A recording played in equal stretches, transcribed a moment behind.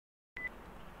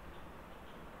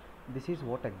this is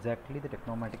what exactly the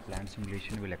Tecnomatix Plant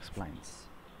simulation will explain.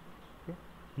 Okay.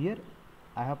 Here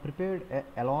I have prepared a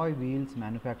alloy wheels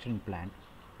manufacturing plant,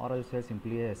 or I'll say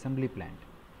simply a assembly plant,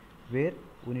 where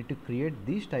we need to create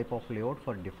this type of layout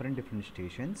for different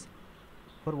stations.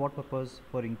 For what purpose?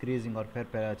 For increasing or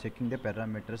for checking the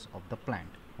parameters of the plant,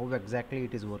 how exactly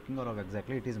it is working or how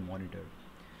exactly it is monitored.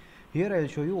 Here I will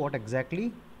show you what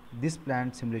exactly this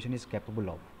plant simulation is capable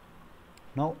of.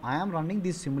 Now I am running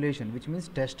this simulation, which means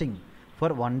testing,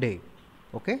 for 1 day.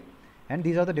 Okay, and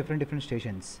these are the different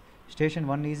stations. Station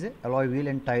 1 is alloy wheel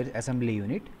and tire assembly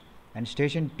unit, and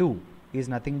station 2 is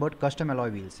nothing but custom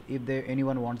alloy wheels. If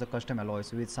anyone wants the custom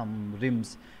alloys with some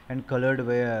rims and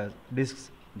colored discs,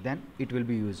 then it will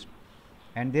be used.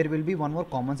 And there will be one more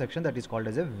common section that is called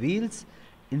as a wheels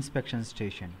inspection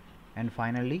station, and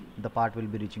finally the part will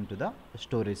be reaching to the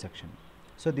storage section.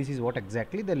 So this is what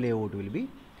exactly the layout will be,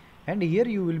 and here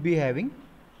you will be having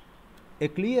a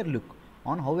clear look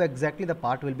on how exactly the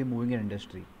part will be moving in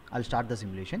industry. I'll start the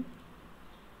simulation.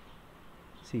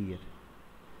 See here,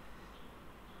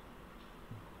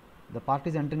 the part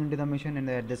is entering into the machine, and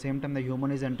at the same time the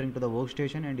human is entering to the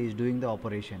workstation and is doing the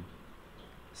operation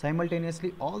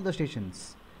simultaneously all the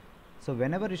stations. So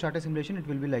whenever you start a simulation, it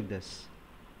will be like this.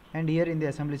 And here in the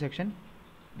assembly section,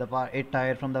 the a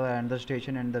tire from the another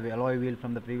station and the alloy wheel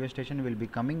from the previous station will be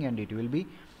coming, and it will be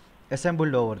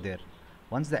assembled over there.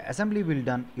 Once the assembly will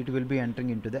done, it will be entering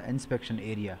into the inspection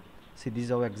area. See, this is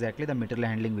how exactly the material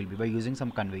handling will be, by using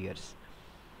some conveyors.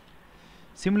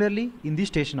 Similarly, in this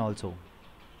station also,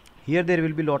 here there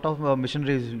will be lot of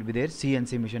machineries will be there: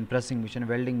 CNC machine, pressing machine,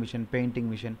 welding machine, painting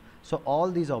machine. So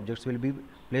all these objects will be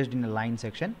placed in a line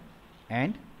section,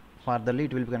 and furtherly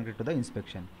it will be connected to the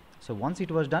inspection. So once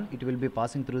it was done, it will be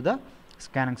passing through the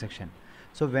scanning section.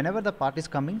 So whenever the part is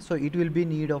coming, so it will be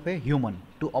need of a human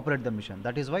to operate the machine.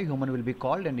 That is why human will be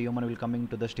called, and human will coming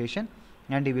to the station,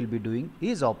 and he will be doing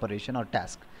his operation or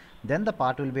task. Then the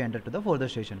part will be entered to the further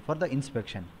station for the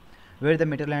inspection, where the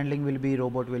material handling will be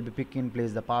robot will be pick in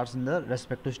place the parts in the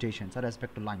respective stations or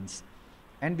respective lines.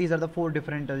 And these are the 4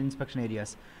 different inspection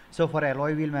areas. So for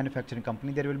alloy wheel manufacturing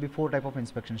company, there will be 4 type of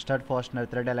inspection: stud fastener,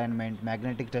 thread alignment,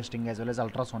 magnetic testing, as well as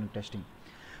ultrasonic testing.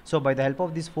 So by the help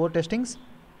of these 4 testings,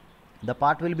 the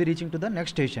part will be reaching to the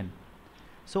next station.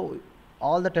 So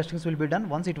all the testings will be done.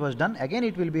 Once it was done, again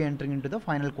it will be entering into the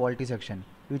final quality section,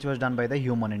 which was done by the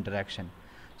human interaction.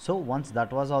 So once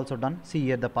that was also done, see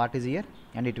here the part is here,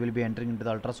 and it will be entering into the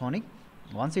ultrasonic.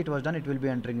 Once it was done, it will be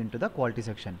entering into the quality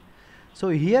section. So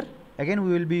here again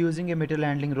we will be using a material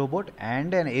handling robot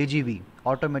and an AGV,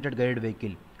 automated guided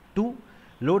vehicle, to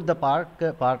load the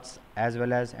parts as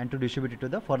well as and to distribute it to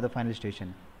the for the final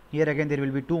station. Here again there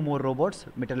will be 2 more robots,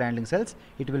 material handling cells.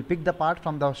 It will pick the part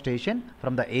from the station,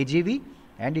 from the AGV,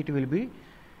 and it will be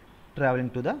traveling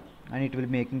to the, and it will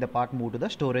be making the part move to the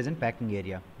storage and packing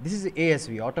area. This is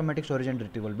ASV, automatic storage and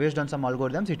retrieval. Based on some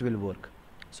algorithms, it will work.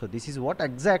 So this is what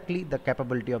exactly the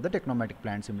capability of the Tecnomatix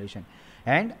plant simulation,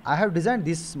 and I have designed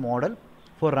this model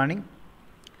for running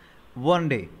 1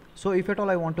 day. So if at all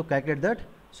I want to calculate that,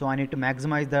 so I need to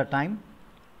maximize the time.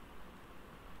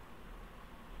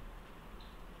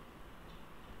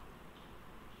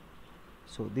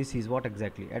 So this is what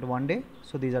exactly at 1 day.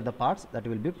 So these are the parts that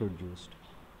will be produced.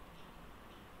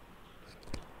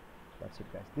 That's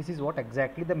it, guys. This is what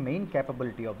exactly the main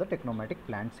capability of the Tecnomatix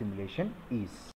plant simulation is.